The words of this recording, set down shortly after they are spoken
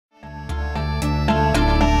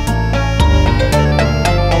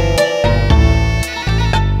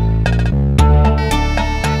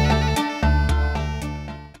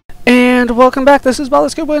And welcome back. This is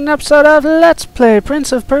Balliscoop with an episode of Let's Play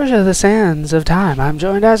Prince of Persia: The Sands of Time. I'm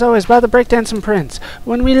joined as always by the breakdancing prince.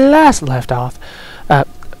 When we last left off,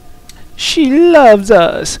 she loves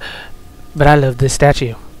us. But I love this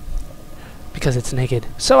statue. Because it's naked.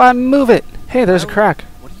 So I move it. Hey, there's a crack.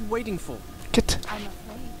 What are you waiting for? Get. I'm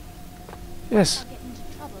afraid. Yes. I'll get into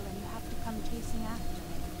trouble and you have to come chasing after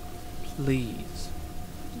me. Please.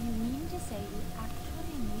 Do you mean to say you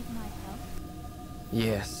actually need my help?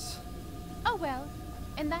 Yes. Oh well,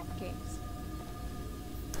 in that case.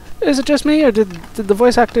 Is it just me, or did the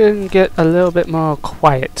voice acting get a little bit more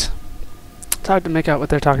quiet? It's hard to make out what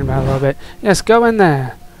they're talking about a little bit. Yes, go in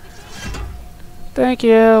there. Thank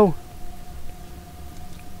you.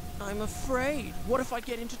 I'm afraid. What if I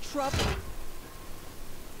get into trouble?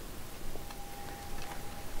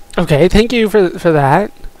 Okay, thank you for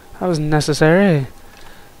that. That was necessary.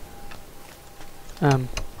 I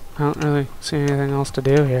don't really see anything else to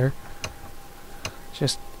do here.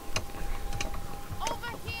 Just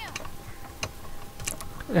Over here.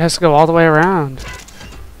 it has to go all the way around.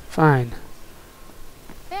 Fine.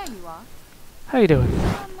 There you are. How you doing?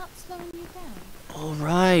 I'm not slowing you down. All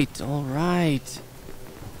right, all right.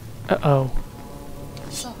 Uh-oh.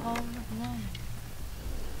 The whole of Rome.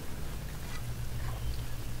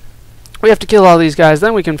 We have to kill all these guys,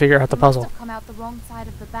 then we can figure out the We must puzzle. have come out the wrong side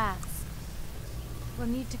of the baths. We'll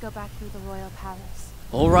need to go back through the royal palace.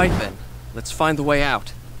 All right then. Let's find the way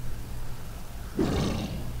out.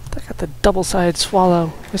 They got the double-sided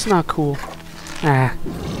swallow. It's not cool. Ah.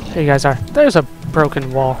 There you guys are. There's a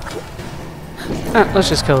broken wall. Let's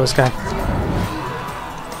just kill this guy.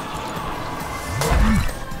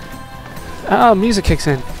 Oh, music kicks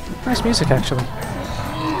in. Nice music, actually.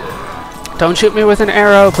 Don't shoot me with an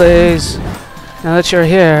arrow, please. Now that you're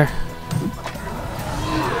here.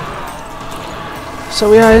 So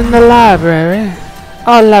we are in the library.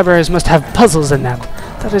 All libraries must have puzzles in them.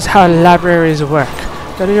 That is how libraries work.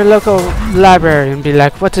 Go to your local library and be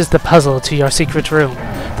like, what is the puzzle to your secret room?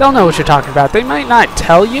 They'll know what you're talking about. They might not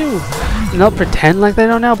tell you, and they'll pretend like they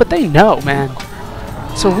don't know, but they know, man.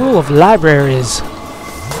 It's a rule of libraries.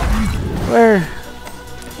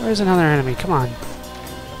 Where's another enemy? Come on.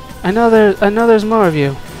 I know there's more of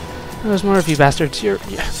you. There's more of you bastards.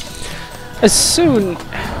 As soon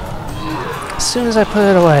as I put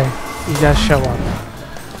it away, you guys show up.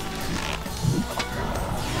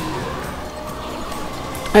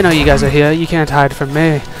 I know you guys are here. You can't hide from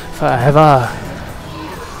me forever.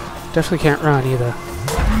 Definitely can't run either.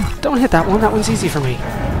 Don't hit that one. That one's easy for me.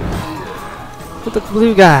 But the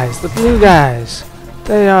blue guys. They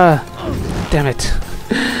damn it.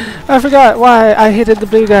 I forgot why I hated the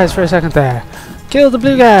blue guys for a second there. Kill the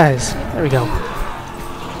blue guys. There we go.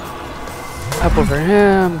 Up over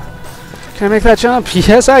him. Can I make that jump?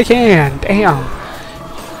 Yes, I can. Damn.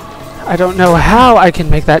 I don't know how I can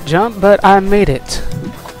make that jump, but I made it.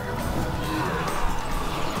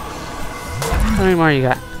 How many more you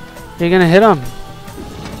got? You're gonna hit him.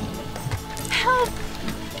 Help!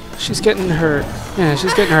 She's getting her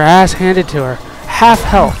ass handed to her. Half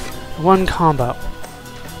health. One combo.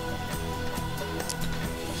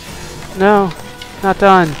 No, not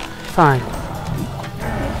done. Fine.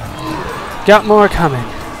 Got more coming.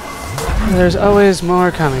 There's always more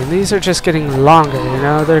coming. These are just getting longer, you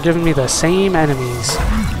know? They're giving me the same enemies.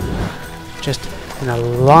 Just in a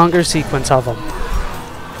longer sequence of them.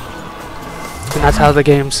 And that's how the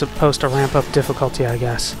game's supposed to ramp up difficulty, I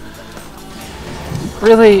guess.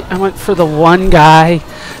 Really? I went for the one guy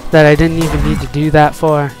that I didn't even need to do that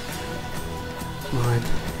for? Come on.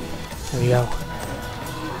 There we go.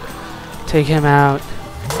 Take him out.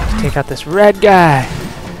 Take out this red guy.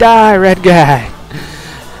 Die, red guy.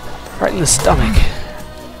 Right in the stomach.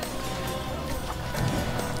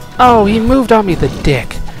 Oh, he moved on me, the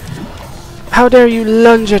dick. How dare you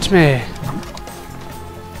lunge at me?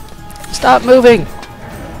 Stop moving.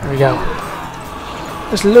 There we go.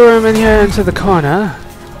 Just lure him in here into the corner.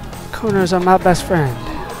 Corners are my best friend.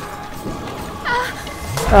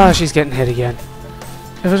 Oh, she's getting hit again.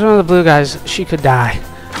 If it was one of the blue guys, she could die.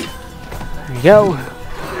 There you go.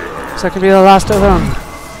 So that could be the last of them.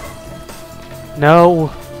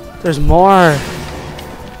 No. There's more.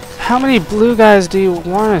 How many blue guys do you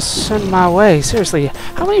want to send my way? Seriously,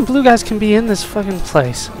 how many blue guys can be in this fucking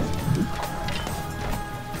place?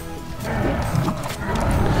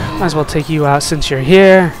 Might as well take you out since you're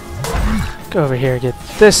here. Go over here, get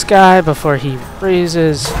this guy before he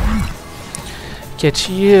raises. Get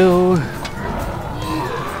you.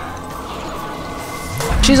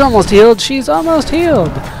 She's almost healed. She's almost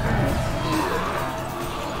healed.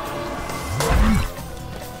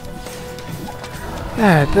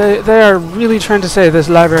 Yeah, they are really trying to say this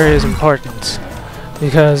library is important.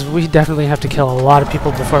 Because we definitely have to kill a lot of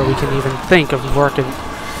people before we can even think of working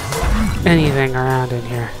anything around in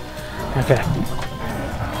here. Okay.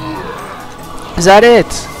 Is that it?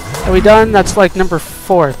 Are we done? That's like number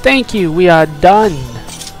 4. Thank you, we are done.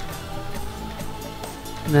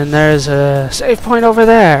 And then there's a save point over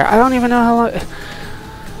there. I don't even know how long...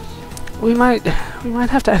 We might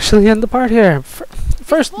have to actually end the part here.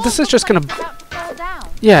 First, this is just gonna...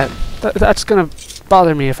 Yeah, that's gonna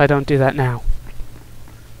bother me if I don't do that now.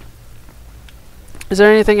 Is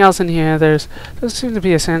there anything else in here? Doesn't seem to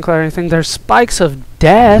be a sand cloud or anything. There's spikes of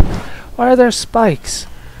death? Why are there spikes?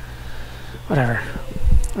 Whatever.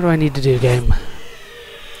 What do I need to do, game?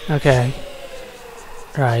 Okay.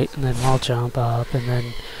 Right, and then I'll jump up, and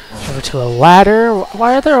then over to a ladder.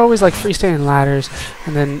 Why are there always like freestanding ladders?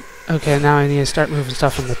 And then, okay, now I need to start moving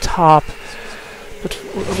stuff from the top. But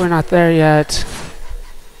we're not there yet.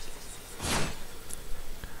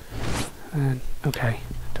 And, okay.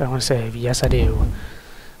 Do I want to save? Yes, I do.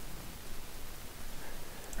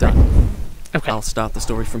 Done. Okay. I'll start the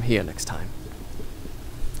story from here next time.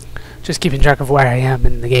 Just keeping track of where I am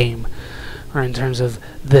in the game, or in terms of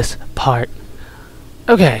this part.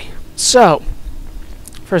 Okay, so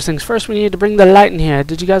first things first, we need to bring the light in here.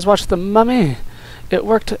 Did you guys watch The Mummy? It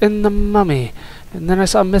worked in The Mummy. And then I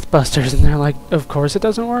saw Mythbusters, and they're like, of course it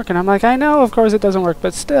doesn't work. And I'm like, I know, of course it doesn't work,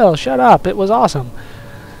 but still, shut up. It was awesome.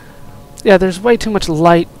 Yeah, there's way too much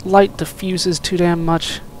light. Light diffuses too damn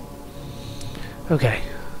much. Okay,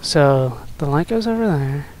 so the light goes over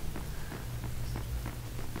there.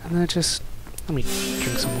 And then let me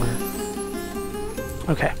drink some water.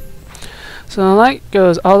 Okay. So the light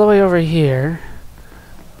goes all the way over here,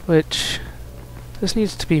 which this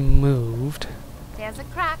needs to be moved. There's a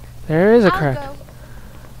crack. There is a I'll crack.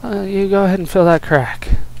 go. You go ahead and fill that crack.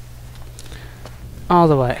 All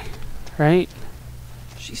the way, right?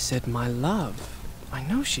 She said my love. I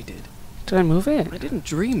know she did. Did I move it? I didn't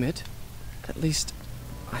dream it. At least,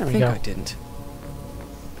 I There we think go. I didn't.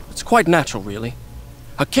 It's quite natural, really.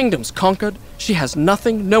 Her kingdom's conquered. She has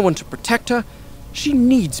nothing, no one to protect her. She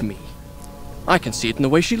needs me. I can see it in the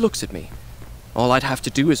way she looks at me. All I'd have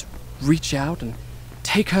to do is reach out and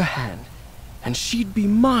take her hand, and she'd be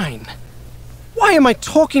mine. Why am I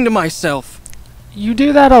talking to myself? You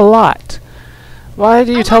do that a lot. Why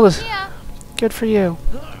do you tell us? Here. Good for you.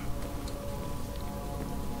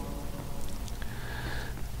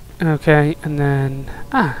 Okay, and then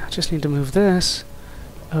just need to move this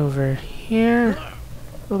over here a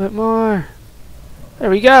little bit more.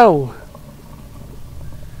 There we go.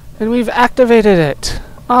 And we've activated it.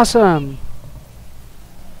 Awesome.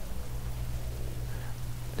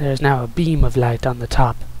 There's now a beam of light on the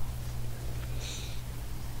top.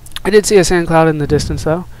 I did see a sand cloud in the distance,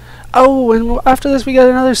 though. Oh, and after this we got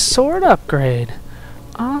another sword upgrade.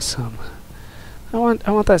 Awesome. I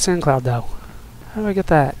want that sand cloud, though. How do I get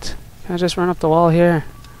that? Can I just run up the wall here?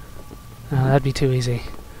 No, that'd be too easy.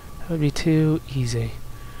 That would be too easy.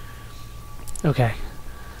 Okay.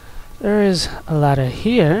 There is a ladder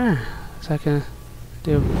here. Is that gonna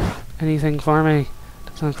do anything for me?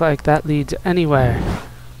 Doesn't look like that leads anywhere.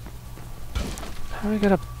 How do I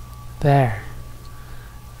get up there?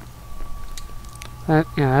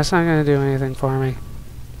 That's not gonna do anything for me.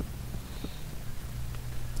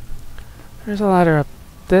 There's a ladder up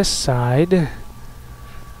this side. I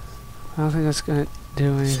don't think that's gonna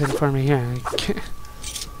do anything for me here.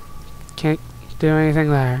 Can't do anything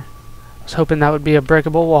there. I was hoping that would be a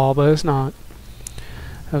breakable wall, but it's not.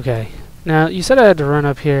 Okay. Now, you said I had to run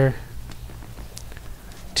up here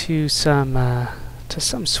to some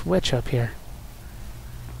switch up here.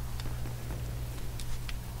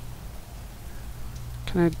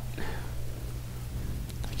 Can I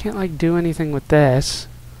can't like do anything with this.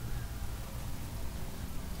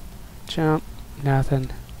 Jump,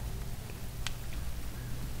 nothing.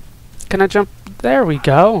 Can I jump? There we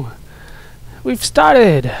go. We've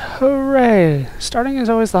started! Hooray! Starting is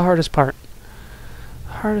always the hardest part.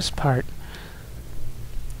 Hardest part.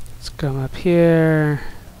 Let's come up here.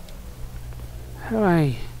 How do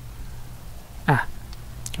I... I'm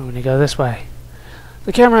gonna go this way.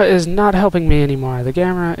 The camera is not helping me anymore. The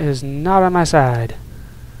camera is not on my side.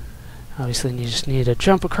 Obviously, you just need to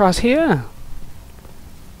jump across here.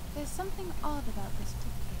 There's something odd about this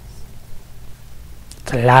bookcase.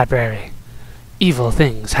 It's a library. Evil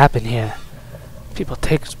things happen here. People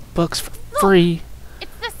take books for free.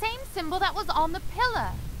 It's the same symbol that was on the pillar.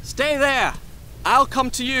 Stay there! I'll come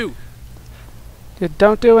to you! You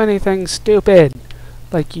don't do anything stupid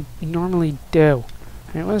like you normally do.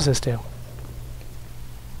 Hey, what does this do?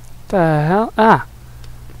 The hell?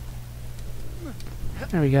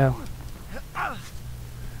 There we go.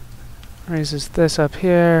 Raises this up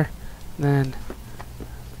here. Then...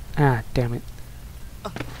 Ah, damn it.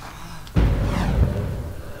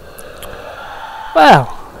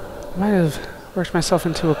 Well, I might have worked myself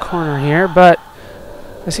into a corner here, but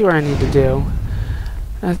I see what I need to do.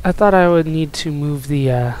 I thought I would need to move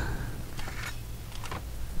the,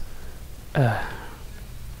 there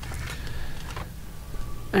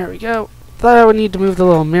we go. Thought I would need to move the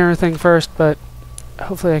little mirror thing first, but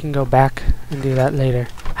hopefully I can go back and do that later.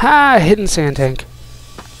 Ha! Hidden sand tank.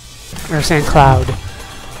 Or sand cloud.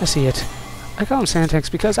 I see it. I call them sand tanks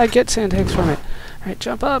because I get sand tanks from it. Alright,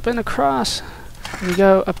 jump up and across. There we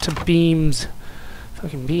go, up to beams.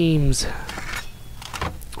 Fucking beams.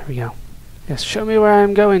 There we go. Yes, show me where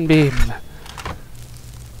I'm going, beam.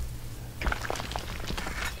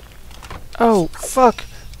 Oh, fuck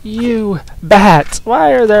you, bats.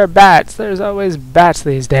 Why are there bats? There's always bats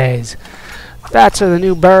these days. Bats are the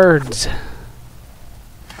new birds.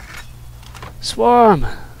 Swarm.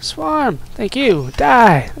 Swarm. Thank you.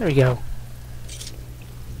 Die. There we go.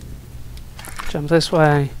 Jump this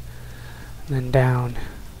way. And then down.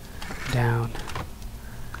 Down.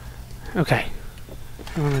 Okay.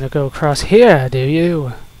 You want me to go across here, do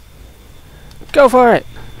you? Go for it!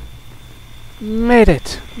 Made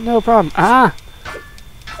it! No problem. Ah!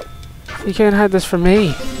 You can't hide this from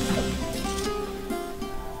me.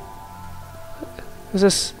 Is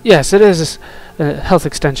this... Yes, it is a health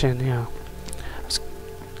extension, you know. I was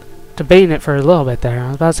debating it for a little bit there. I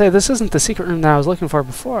was about to say, this isn't the secret room that I was looking for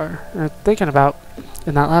before. Or thinking about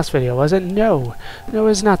in that last video, was it? No. No,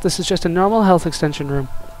 it's not. This is just a normal health extension room.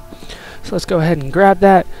 So let's go ahead and grab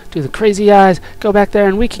that, do the crazy eyes, go back there,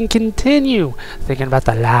 and we can continue thinking about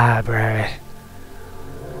the library.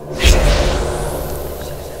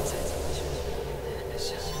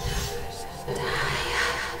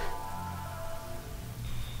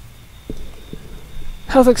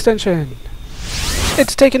 Health extension.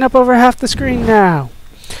 It's taken up over half the screen now.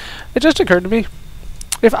 It just occurred to me,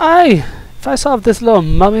 if I solve this little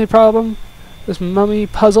mummy problem, this mummy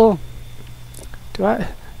puzzle, do I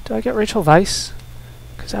get Rachel Weisz?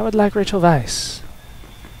 Because I would like Rachel Weisz.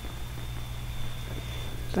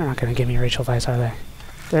 They're not going to give me Rachel Weisz, are they?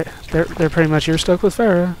 They're pretty much, you're stuck with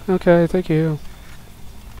Farah. Okay, thank you.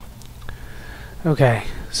 Okay,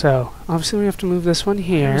 so obviously we have to move this one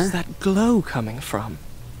here. Where's that glow coming from?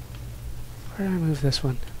 Where did I move this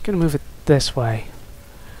one? I'm going to move it this way.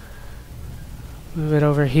 Move it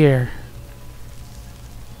over here.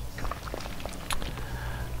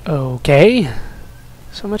 Okay.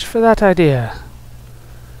 So much for that idea.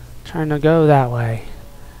 Trying to go that way.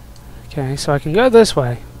 Okay, so I can go this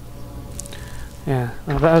way. Yeah,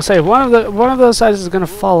 I'll say one of those sides is gonna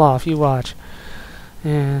fall off. You watch.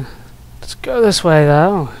 Yeah, let's go this way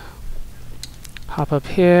though. Hop up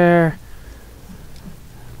here.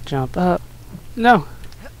 Jump up. No.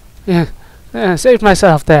 Yeah, saved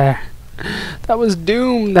myself there. That was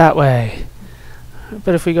doomed that way.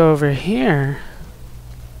 But if we go over here,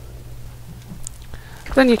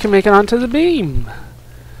 then you can make it onto the beam.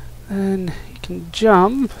 Then you can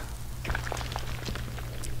jump.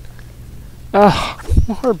 Oh,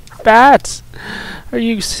 more bats! Are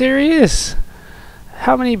you serious?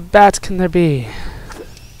 How many bats can there be?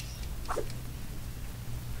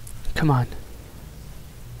 Come on.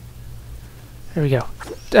 There we go.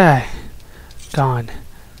 Die. Gone.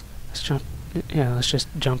 Let's jump. Yeah, let's just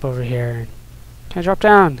jump over here. Can I drop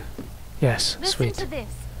down? Yes, Listen sweet. to this.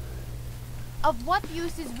 Of what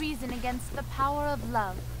use is reason against the power of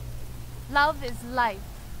love? Love is life.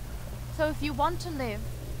 So if you want to live,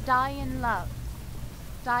 die in love.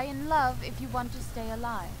 Die in love if you want to stay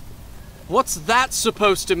alive. What's that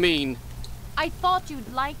supposed to mean? I thought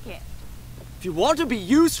you'd like it. If you want to be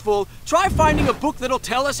useful, try finding a book that'll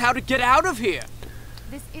tell us how to get out of here.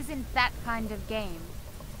 This isn't that kind of game.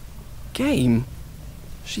 Game?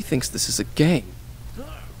 She thinks this is a game.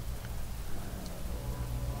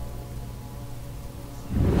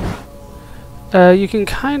 You can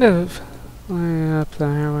kind of up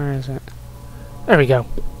there. Where is it? There we go.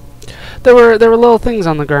 There were little things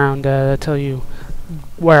on the ground that tell you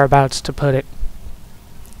whereabouts to put it.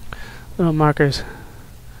 Little markers.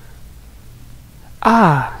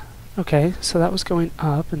 Ah, okay. So that was going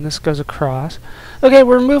up, and this goes across. Okay,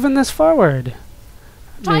 we're moving this forward.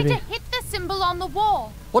 Try Maybe. to hit the symbol on the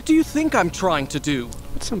wall. What do you think I'm trying to do?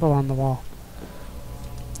 What symbol on the wall?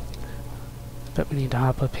 Bet we need to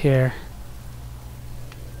hop up here.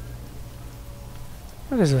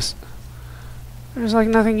 What is this? There's like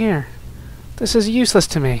nothing here. This is useless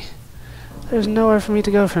to me. There's nowhere for me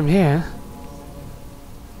to go from here.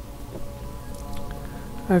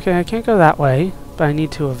 Okay, I can't go that way, but I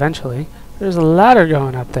need to eventually. There's a ladder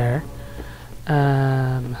going up there.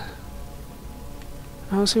 I'll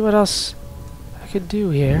see what else I could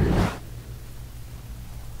do here.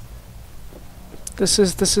 This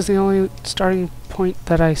is the only starting point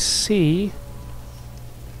that I see.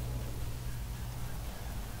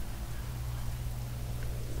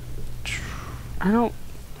 I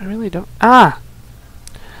really don't. Ah!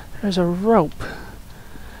 There's a rope.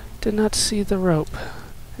 Did not see the rope.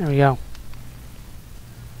 There we go.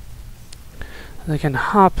 They can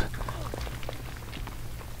hop.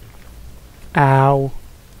 Ow.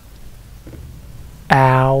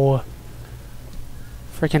 Ow.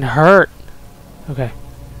 Freaking hurt. Okay.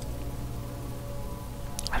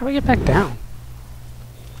 How do I get back down?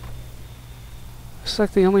 It's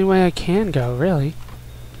like the only way I can go, really.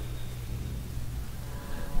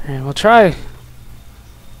 Alright, we'll try.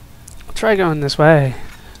 We'll try going this way.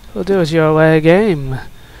 We'll do is your way game.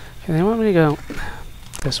 Okay, they want me to go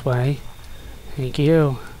this way. Thank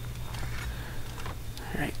you.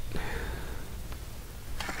 Alright.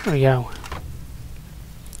 There we go.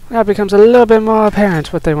 Now it becomes a little bit more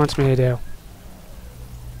apparent what they want me to do.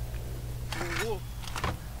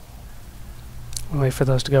 We'll wait for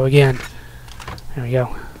those to go again. There we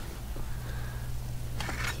go.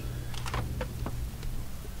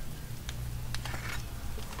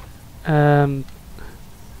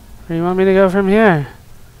 Where do you want me to go from here?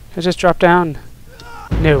 Can I just drop down?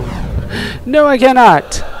 No. No, I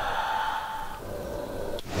cannot!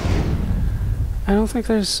 I don't think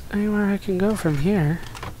there's anywhere I can go from here.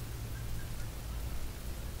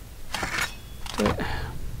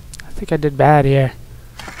 I think I did bad here.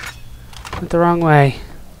 Went the wrong way.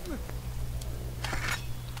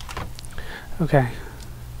 Okay.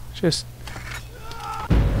 Just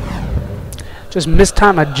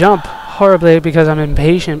mistime a jump horribly because I'm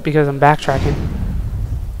impatient because I'm backtracking.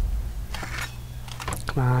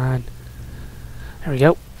 Come on. There we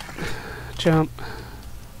go. Jump.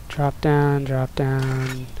 Drop down, drop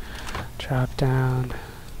down, drop down.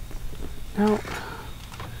 No.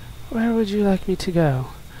 Where would you like me to go?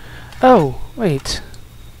 Oh, wait.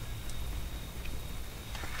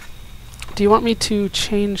 Do you want me to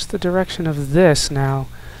change the direction of this now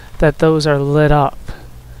that those are lit up?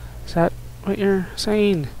 Is that what you're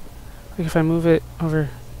saying? Like if I move it over...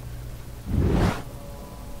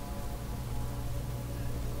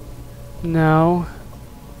 No.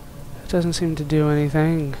 It doesn't seem to do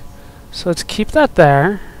anything. So let's keep that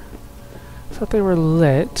there. I thought they were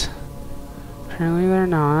lit. Apparently they're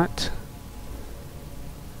not.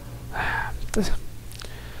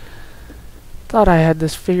 Thought I had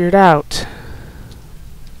this figured out.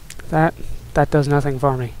 That does nothing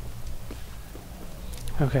for me.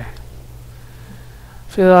 Okay.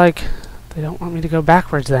 Feel like they don't want me to go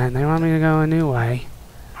backwards then. They want me to go a new way.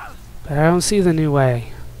 But I don't see the new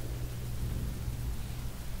way.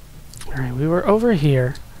 Alright, we were over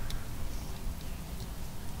here.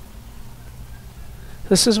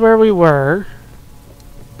 This is where we were.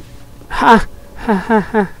 Ha! Ha ha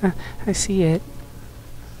ha ha. I see it.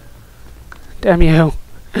 Damn you.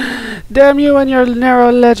 Damn you and your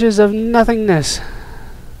narrow ledges of nothingness.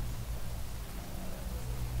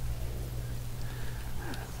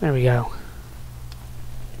 There we go.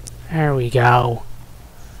 There we go.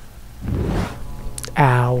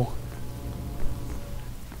 Ow.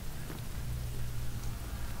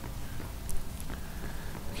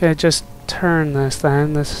 Okay, just turn this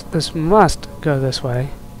then. This must go this way.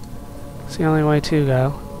 It's the only way to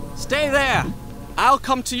go. Stay there! I'll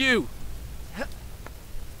come to you!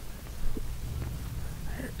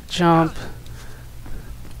 Jump.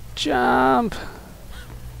 Jump.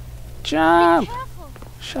 Jump. Be careful.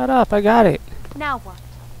 Shut up, I got it. Now what?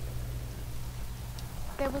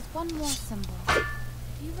 There was one more symbol.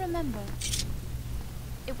 Do you remember?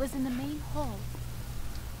 It was in the main hall.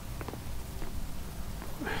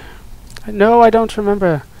 No, I don't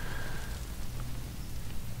remember.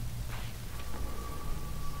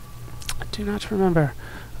 I do not remember.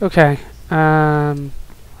 Okay. Where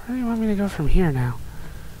do you want me to go from here now?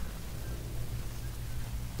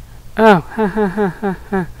 Oh, ha ha ha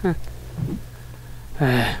ha ha.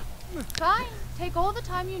 Fine. Take all the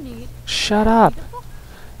time you need. Shut up.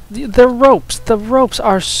 The ropes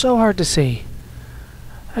are so hard to see.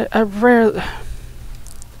 I rarely...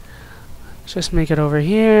 Just make it over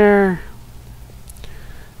here.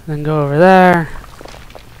 Then go over there.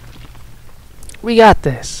 We got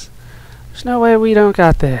this. There's no way we don't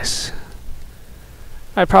got this.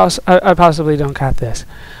 I possibly don't got this.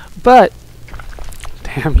 But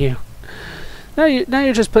damn you. Now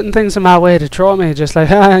you're just putting things in my way to troll me, just like,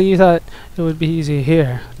 you thought it would be easy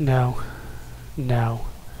here. No. No.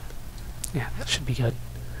 Yeah, that should be good.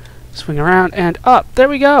 Swing around and up. There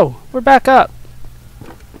we go. We're back up.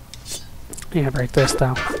 Yeah, break this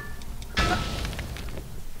though.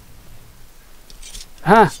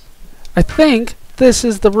 Ah, I think this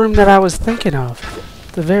is the room that I was thinking of.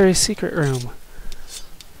 The very secret room.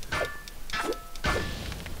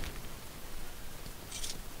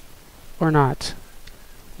 Or not.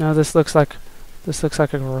 No, this looks like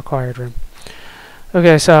a required room.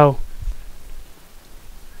 Okay, so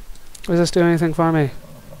does this do anything for me?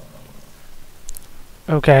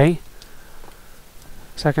 Okay.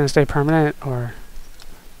 Is that gonna stay permanent or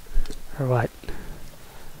what?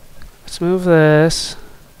 Let's move this.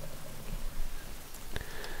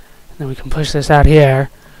 And then we can push this out here.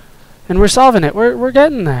 And we're solving it. We're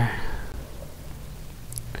getting there.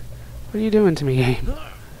 What are you doing to me, game?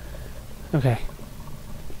 Okay.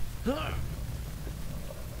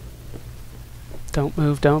 Don't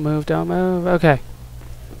move, don't move, don't move. Okay.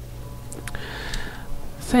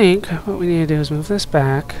 I think what we need to do is move this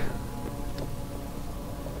back.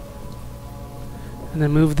 And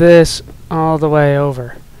then move this all the way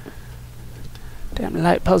over. Damn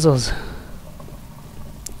light puzzles.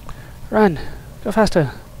 Run. Go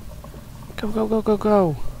faster. Go, go, go, go,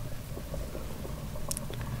 go.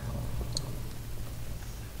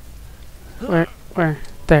 Where?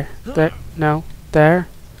 There. There. No. There.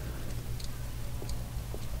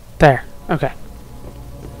 There. Okay.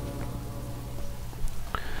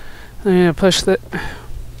 I'm gonna push the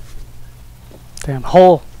damn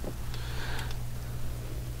hole.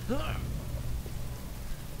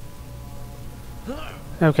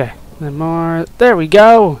 Okay. Then more. There we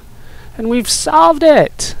go. And we've solved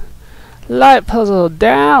it. Light puzzle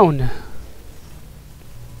down.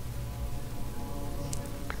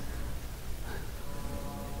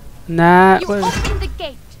 Nah. You opened the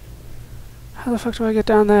gate. How the fuck do I get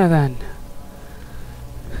down there then?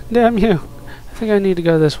 Damn you. I think I need to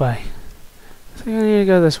go this way.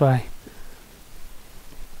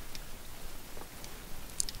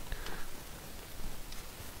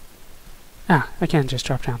 Ah, I can just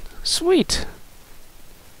drop down. Sweet!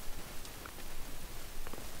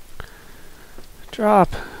 Drop,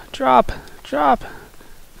 drop, drop.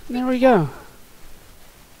 There we go.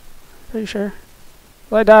 Are you sure?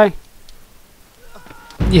 Will I die?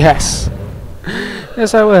 Yes.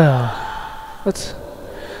 Yes, I will. That's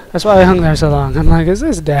why I hung there so long. I'm like, is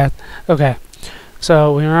this death? Okay.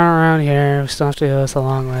 So, we run around here. We still have to do this a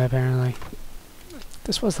long way, apparently.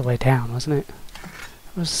 This was the way down, wasn't it?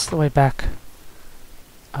 It was the way back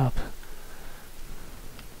up.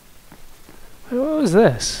 Wait, what was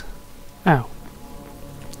this? Oh.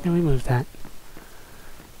 Yeah, we moved that.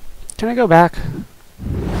 Can I go back?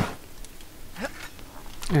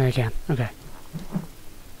 Yeah, I can. Okay.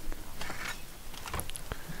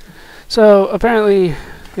 So, apparently,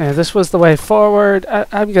 yeah, this was the way forward.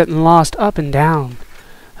 I'm getting lost up and down.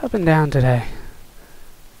 Up and down today.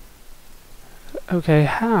 Okay,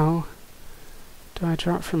 how do I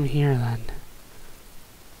drop from here then?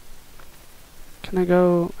 Can I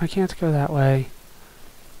go? I can't go that way.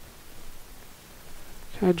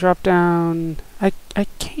 Can I drop down? I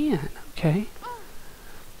can. Okay.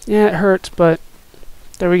 Yeah, it hurts, but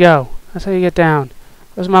there we go. That's how you get down.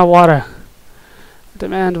 Where's my water? I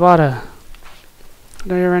demand water. I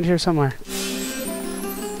know you're around here somewhere.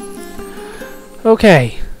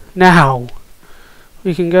 Okay, now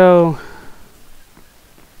we can go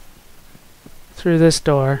through this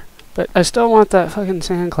door, but I still want that fucking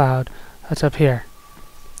sand cloud that's up here.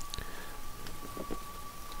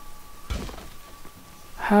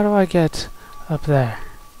 How do I get up there?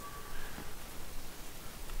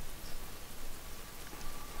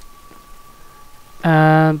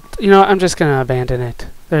 You know, I'm just gonna abandon it.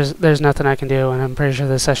 There's nothing I can do, and I'm pretty sure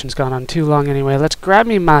this session's gone on too long anyway. Let's grab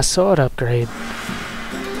me my sword upgrade.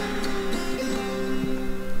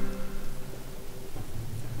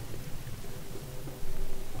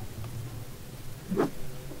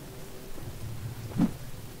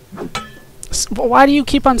 Why do you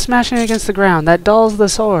keep on smashing it against the ground? That dulls the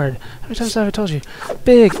sword. How many times have I told you?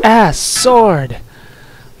 Big ass sword!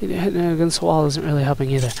 Hitting it against the wall isn't really helping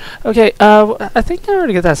either. Okay, I think in order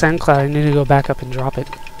to get that sand cloud, I need to go back up and drop it.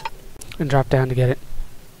 And drop down to get it.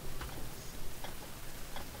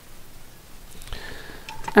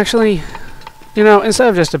 Actually, you know, instead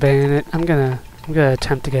of just abandoning it, I'm gonna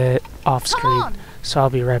attempt to get it off screen. So I'll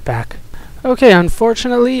be right back. Okay,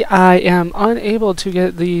 unfortunately, I am unable to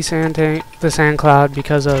get the sand cloud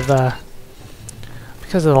because of the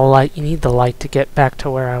light. You need the light to get back to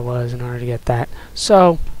where I was in order to get that.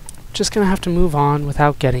 So, just gonna have to move on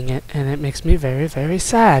without getting it, and it makes me very, very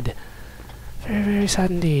sad. Very, very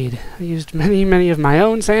sad indeed. I used many of my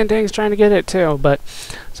own sand tanks trying to get it too, but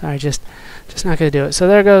sorry, just not gonna do it. So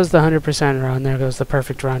there goes the 100% run. There goes the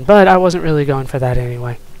perfect run. But I wasn't really going for that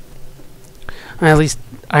anyway. At least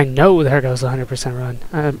I know there goes the 100%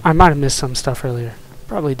 run. I might have missed some stuff earlier.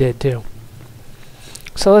 Probably did too.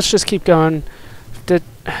 So let's just keep going.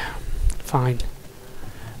 Fine.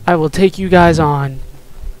 I will take you guys on.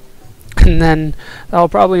 And then I'll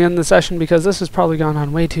probably end the session because this has probably gone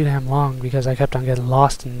on way too damn long because I kept on getting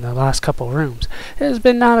lost in the last couple rooms. It has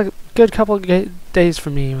been not a good couple days for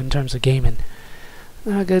me in terms of gaming.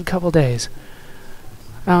 Not a good couple days.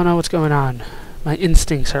 I don't know what's going on. My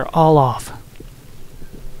instincts are all off.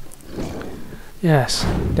 Yes.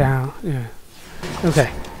 Down. Yeah.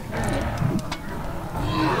 Okay.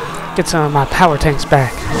 Get some of my power tanks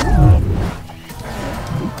back.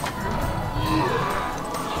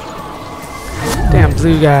 Damn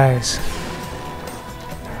blue guys.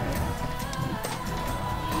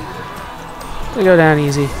 They go down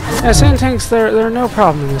easy. Yeah, sand tanks, they're no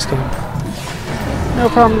problem in this game. No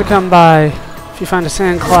problem to come by. If you find a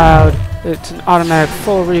sand cloud, it's an automatic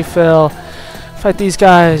full refill. Fight these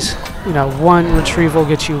guys, you know, one retrieval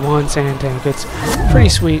gets you one sand tank. It's pretty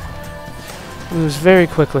sweet. Moves very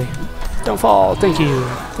quickly. Don't fall. Thank you.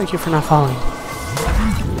 Thank you for not falling.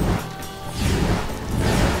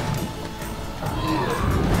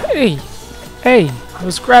 Hey! Hey! I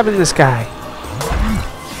was grabbing this guy.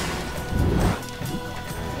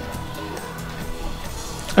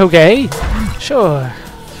 Okay. Sure.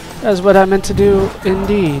 That's what I meant to do,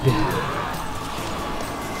 indeed.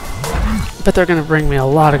 But they're going to bring me a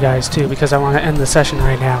lot of guys, too, because I want to end the session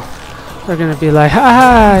right now. They're going to be like,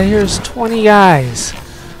 ha! Here's 20 guys.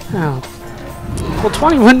 Oh. Well,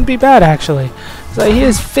 20 wouldn't be bad, actually. So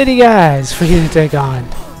here's 50 guys for you to take on.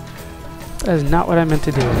 That is not what I meant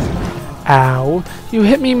to do. Ow. You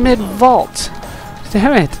hit me mid-vault.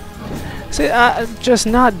 Damn it. See, I'm just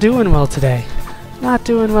not doing well today. Not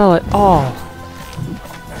doing well at all.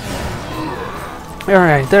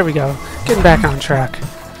 Alright, there we go. Getting back on track.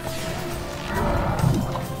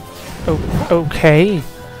 Oh, okay.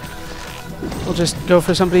 We'll just go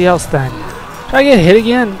for somebody else then. Did I get hit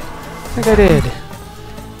again? I think I did.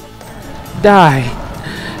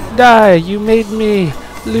 Die. Die. You made me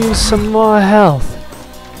lose some more health.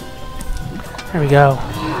 There we go.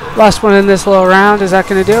 Last one in this little round. Is that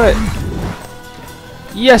going to do it?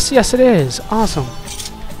 Yes, yes it is. Awesome.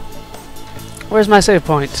 Where's my save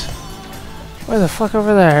point? Where the fuck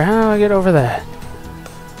over there? How do I get over there?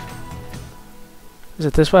 Is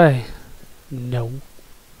it this way? No.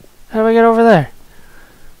 How do I get over there?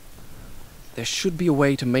 There should be a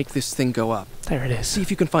way to make this thing go up. There it is. See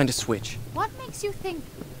if you can find a switch. What makes you think?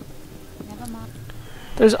 Never mind.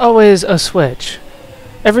 There's always a switch.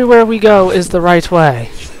 Everywhere we go is the right way.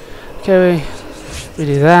 Okay, we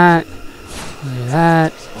do that. We do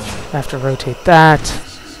that. I have to rotate that.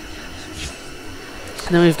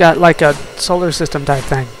 And then we've got like a solar system type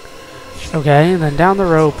thing. Okay, and then down the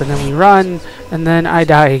rope, and then we run, and then I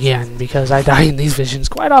die again, because I die in these visions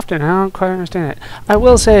quite often. I don't quite understand it. I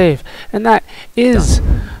will save, and that is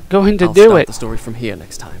going to do it. The story from here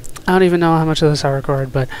next time. I don't even know how much of this I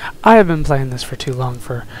record, but I have been playing this for too long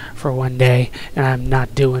for one day, and I'm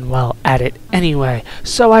not doing well at it anyway.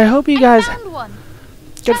 So I hope you guys... I found one.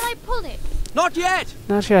 Shall I pull it? Not yet!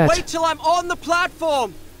 Not yet. Wait till I'm on the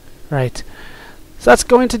platform! Right. So that's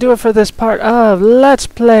going to do it for this part of Let's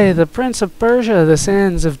Play The Prince of Persia, The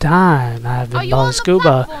Sands of Time. I've been Balling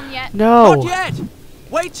Scuba. Yet? No. Not yet!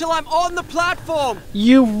 Wait till I'm on the platform!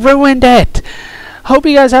 You ruined it! Hope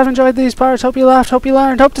you guys have enjoyed these parts. Hope you laughed. Hope you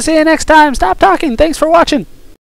learned. Hope to see you next time. Stop talking. Thanks for watching.